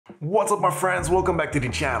What's up my friends, welcome back to the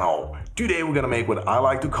channel. Today we're gonna make what I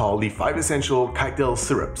like to call the 5 essential cocktail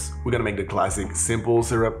syrups. We're gonna make the classic simple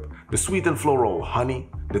syrup, the sweet and floral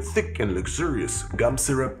honey, the thick and luxurious gum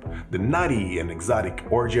syrup, the nutty and exotic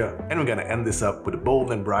orgeat, and we're gonna end this up with a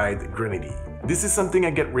bold and bright grenadine. This is something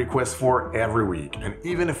I get requests for every week, and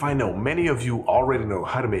even if I know many of you already know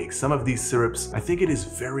how to make some of these syrups, I think it is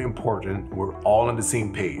very important we're all on the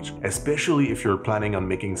same page, especially if you're planning on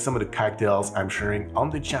making some of the cocktails I'm sharing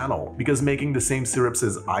on the channel, because making the same syrups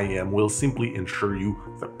as I am will simply ensure you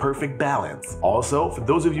the perfect balance. Also, for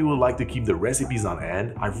those of you who like to keep the recipes on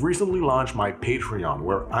hand, I've recently launched my Patreon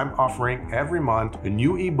where I'm offering every month a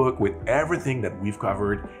new ebook with everything that we've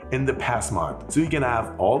covered in the past month, so you can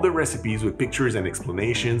have all the recipes with pictures and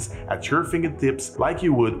explanations at your fingertips like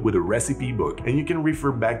you would with a recipe book, and you can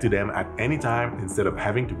refer back to them at any time instead of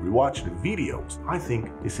having to rewatch the videos. I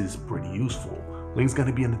think this is pretty useful. Link's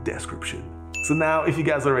gonna be in the description. So now, if you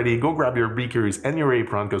guys are ready, go grab your beakers and your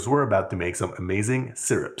apron because we're about to make some amazing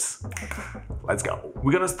syrups. Let's go.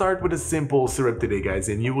 We're gonna start with a simple syrup today, guys,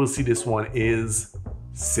 and you will see this one is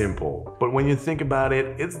simple. But when you think about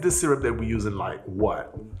it, it's the syrup that we use in like,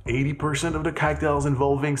 what, 80% of the cocktails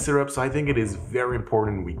involving syrup, so I think it is very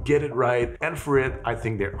important we get it right, and for it, I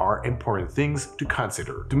think there are important things to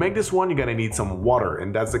consider. To make this one, you're gonna need some water,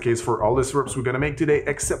 and that's the case for all the syrups we're gonna make today,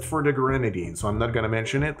 except for the grenadine, so I'm not gonna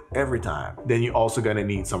mention it every time. Then you're also gonna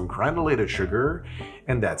need some granulated sugar,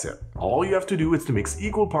 and that's it. All you have to do is to mix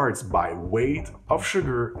equal parts by weight of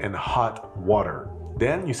sugar and hot water.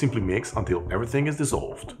 Then you simply mix until everything is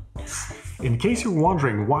dissolved. In case you're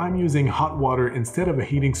wondering why I'm using hot water instead of a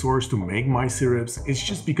heating source to make my syrups, it's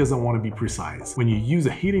just because I want to be precise. When you use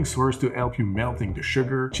a heating source to help you melting the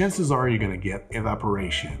sugar, chances are you're gonna get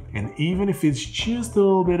evaporation. And even if it's just a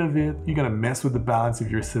little bit of it, you're gonna mess with the balance of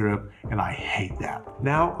your syrup, and I hate that.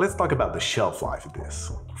 Now, let's talk about the shelf life of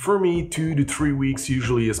this. For me, 2 to 3 weeks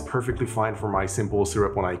usually is perfectly fine for my simple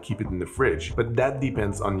syrup when I keep it in the fridge, but that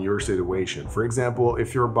depends on your situation. For example,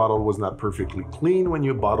 if your bottle was not perfectly clean when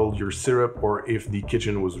you bottled your syrup, or if the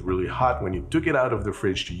kitchen was really hot when you took it out of the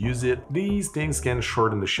fridge to use it, these things can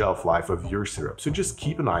shorten the shelf life of your syrup. So just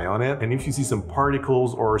keep an eye on it, and if you see some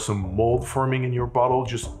particles or some mold forming in your bottle,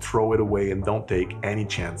 just throw it away and don't take any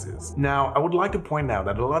chances. Now, I would like to point out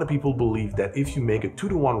that a lot of people believe that if you make a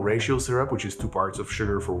 2-to-1 ratio syrup, which is 2 parts of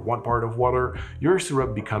sugar for 1 part of water, your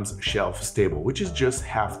syrup becomes shelf stable, which is just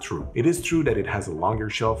half true. It is true that it has a longer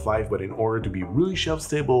shelf life, but in order to be really shelf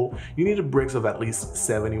stable, you need a Brix of at least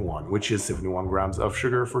 71, which is 71 grams of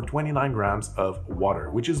sugar for 29 grams of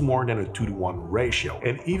water, which is more than a 2-to-1 ratio.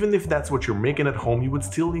 And even if that's what you're making at home, you would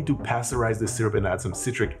still need to pasteurize the syrup and add some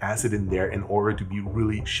citric acid in there in order to be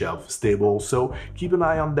really shelf stable. So keep an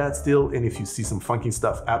eye on that still, and if you see some funky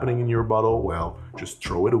stuff happening in your bottle, well, just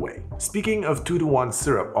throw it away. Speaking of 2-to-1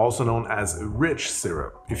 syrup, also known as rich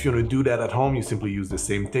syrup, if you want to do that at home, you simply use the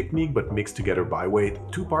same technique but mix together by weight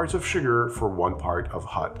 2 parts of sugar for 1 part of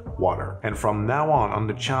hot water. And from now on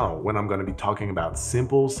the channel, when I'm going to be talking about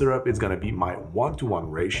simple syrup, it's going to be my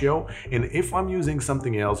 1-to-1 ratio, and if I'm using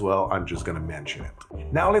something else, well, I'm just going to mention it.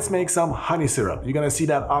 Now let's make some honey syrup. You're going to see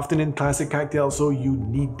that often in classic cocktails, so you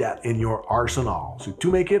need that in your arsenal. So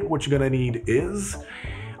to make it, what you're going to need is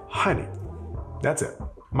honey. That's it.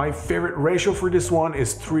 My favorite ratio for this one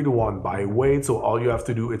is 3-to-1 by weight, so all you have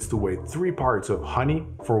to do is to weigh 3 parts of honey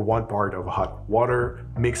for 1 part of hot water,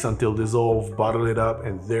 mix until dissolved, bottle it up,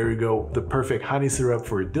 and there you go, the perfect honey syrup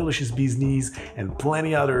for delicious bee's knees and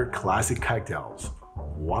plenty other classic cocktails.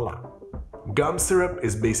 Voila! Gum syrup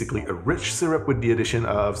is basically a rich syrup with the addition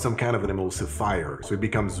of some kind of an emulsifier, so it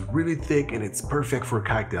becomes really thick and it's perfect for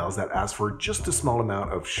cocktails that ask for just a small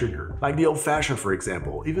amount of sugar. Like the old-fashioned, for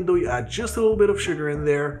example. Even though you add just a little bit of sugar in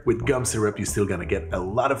there, with gum syrup you're still gonna get a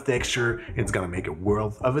lot of texture, and it's gonna make a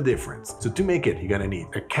world of a difference. So to make it, you're gonna need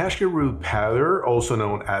a cashew root powder, also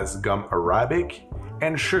known as gum arabic,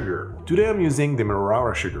 and sugar. Today I'm using the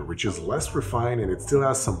Demerara sugar, which is less refined and it still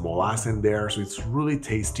has some molasses in there, so it's really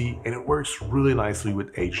tasty and it works really nicely with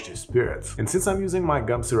aged spirits. And since I'm using my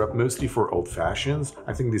gum syrup mostly for old fashions,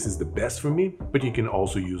 I think this is the best for me, but you can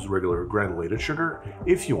also use regular granulated sugar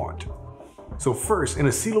if you want. So first, in a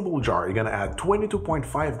sealable jar, you're gonna add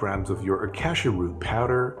 22.5 grams of your cashew root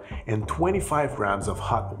powder and 25 grams of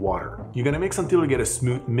hot water. You're gonna mix until you get a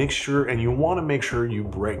smooth mixture, and you wanna make sure you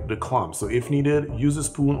break the clumps. So if needed, use a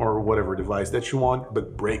spoon or whatever device that you want,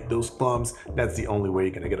 but break those clumps. That's the only way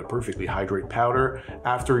you're gonna get a perfectly hydrated powder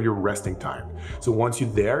after your resting time. So once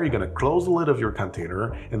you're there, you're gonna close the lid of your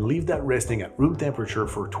container and leave that resting at room temperature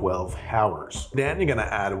for 12 hours. Then you're gonna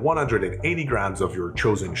add 180 grams of your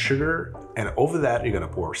chosen sugar and Then over that, you're gonna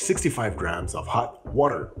pour 65 grams of hot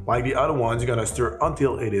water. Like the other ones, you're gonna stir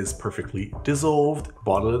until it is perfectly dissolved,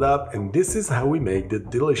 bottle it up, and this is how we make the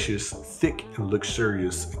delicious, thick and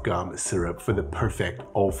luxurious gum syrup for the perfect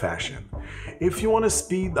old-fashioned. If you want to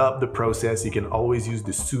speed up the process, you can always use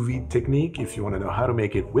the sous vide technique. If you want to know how to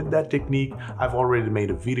make it with that technique, I've already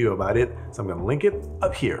made a video about it, so I'm gonna link it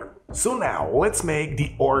up here. So now let's make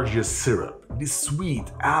the orgeous syrup. This sweet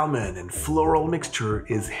almond and floral mixture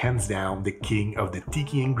is hands down the king of the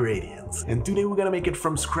tiki ingredients. And today we're gonna make it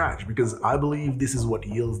from scratch because I believe this is what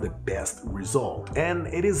yields the best result. And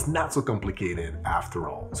it is not so complicated after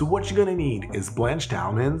all. So what you're gonna need is blanched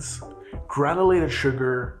almonds, granulated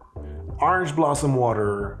sugar, orange blossom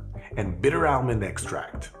water, and bitter almond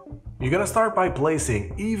extract. You're gonna start by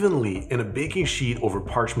placing evenly in a baking sheet over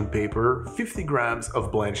parchment paper 50 grams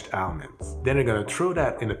of blanched almonds. Then you're gonna throw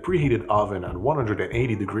that in a preheated oven at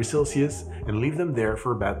 180 degrees Celsius and leave them there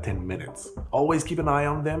for about 10 minutes. Always keep an eye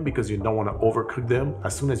on them because you don't want to overcook them.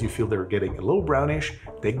 As soon as you feel they're getting a little brownish,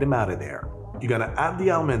 take them out of there. You're gonna add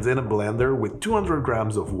the almonds in a blender with 200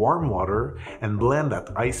 grams of warm water and blend at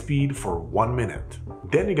high speed for 1 minute.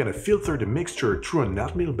 Then you're gonna filter the mixture through a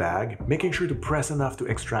nut milk bag, making sure to press enough to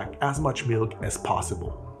extract as much milk as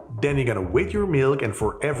possible. Then you're gonna weight your milk, and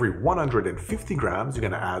for every 150 grams, you're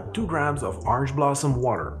gonna add 2 grams of orange blossom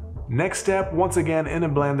water. Next step, once again in a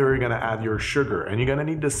blender, you're gonna add your sugar, and you're gonna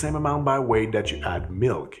need the same amount by weight that you add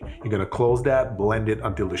milk. You're gonna close that, blend it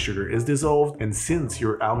until the sugar is dissolved, and since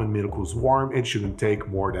your almond milk was warm, it shouldn't take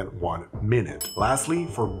more than 1 minute. Lastly,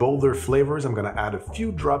 for bolder flavors, I'm gonna add a few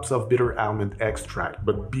drops of bitter almond extract,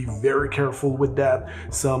 but be very careful with that.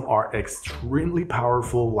 Some are extremely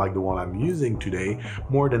powerful, like the one I'm using today.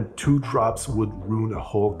 More than 2 drops would ruin a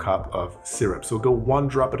whole cup of syrup. So go 1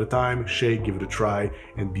 drop at a time, shake, give it a try,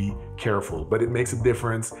 and be careful, but it makes a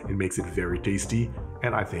difference. It makes it very tasty,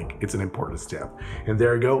 and I think it's an important step. And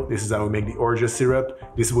there you go. This is how we make the orgeous syrup.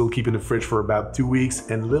 This will keep in the fridge for about 2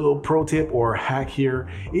 weeks. And little pro tip or hack here,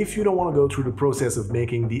 if you don't want to go through the process of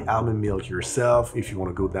making the almond milk yourself, if you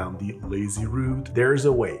want to go down the lazy route, there's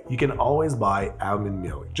a way. You can always buy almond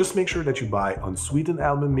milk. Just make sure that you buy unsweetened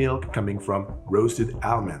almond milk coming from roasted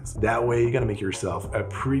almonds. That way you're gonna make yourself a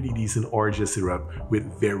pretty decent orgeous syrup with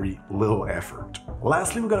very little effort.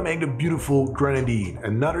 Lastly, we're gonna make the beautiful grenadine,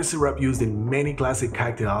 another syrup used in many classic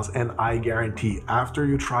cocktails, and I guarantee after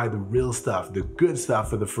you try the real stuff, the good stuff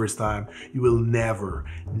for the first time, you will never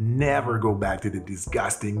go back to the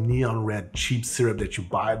disgusting neon red cheap syrup that you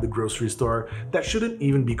buy at the grocery store. That shouldn't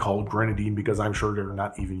even be called grenadine because I'm sure they're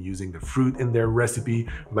not even using the fruit in their recipe,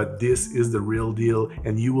 but this is the real deal,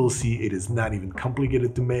 and you will see it is not even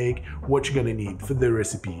complicated to make. What you're gonna need for the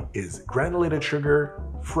recipe is granulated sugar,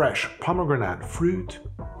 fresh pomegranate fruit,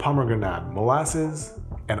 pomegranate molasses,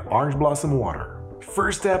 and orange blossom water.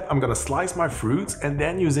 First step, I'm gonna slice my fruits, and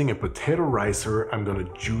then using a potato ricer, I'm gonna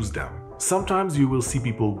juice them. Sometimes you will see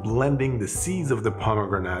people blending the seeds of the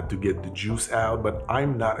pomegranate to get the juice out, but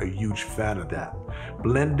I'm not a huge fan of that.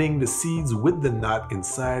 Blending the seeds with the nut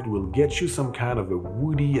inside will get you some kind of a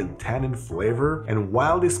woody and tannin flavor, and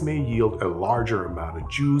while this may yield a larger amount of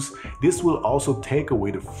juice, this will also take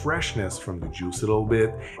away the freshness from the juice a little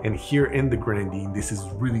bit. And here in the grenadine, this is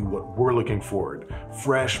really what we're looking for.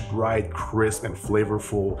 Fresh, bright, crisp, and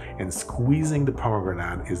flavorful, and squeezing the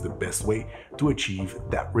pomegranate is the best way to achieve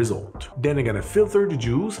that result. Then I'm gonna filter the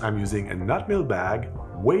juice. I'm using a nut milk bag,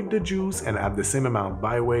 weight the juice, and add the same amount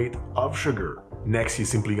by weight of sugar. Next, you're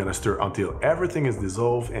simply gonna stir until everything is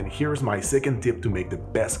dissolved, and here's my second tip to make the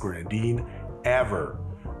best grenadine ever.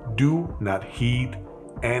 Do not heat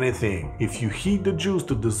anything. If you heat the juice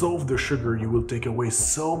to dissolve the sugar, you will take away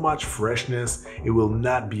so much freshness. It will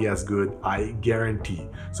not be as good, I guarantee.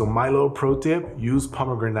 So my little pro tip, use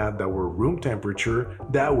pomegranate that were room temperature.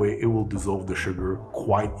 That way it will dissolve the sugar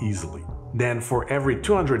quite easily. Then for every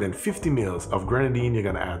 250 ml of grenadine, you're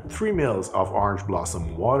gonna add 3 ml of orange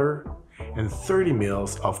blossom water and 30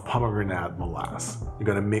 ml of pomegranate molasses. You're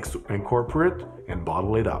gonna mix to incorporate and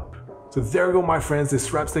bottle it up. So there you go, my friends.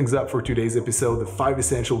 This wraps things up for today's episode, the 5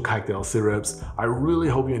 essential cocktail syrups. I really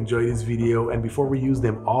hope you enjoyed this video, and before we use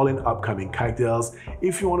them all in upcoming cocktails,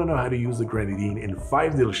 if you want to know how to use the grenadine in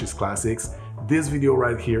 5 delicious classics, this video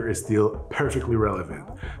right here is still perfectly relevant.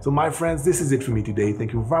 So my friends, this is it for me today.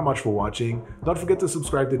 Thank you very much for watching. Don't forget to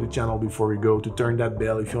subscribe to the channel before you go, to turn that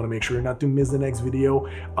bell if you want to make sure not to miss the next video.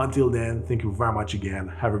 Until then, thank you very much again.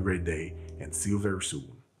 Have a great day and see you very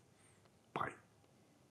soon.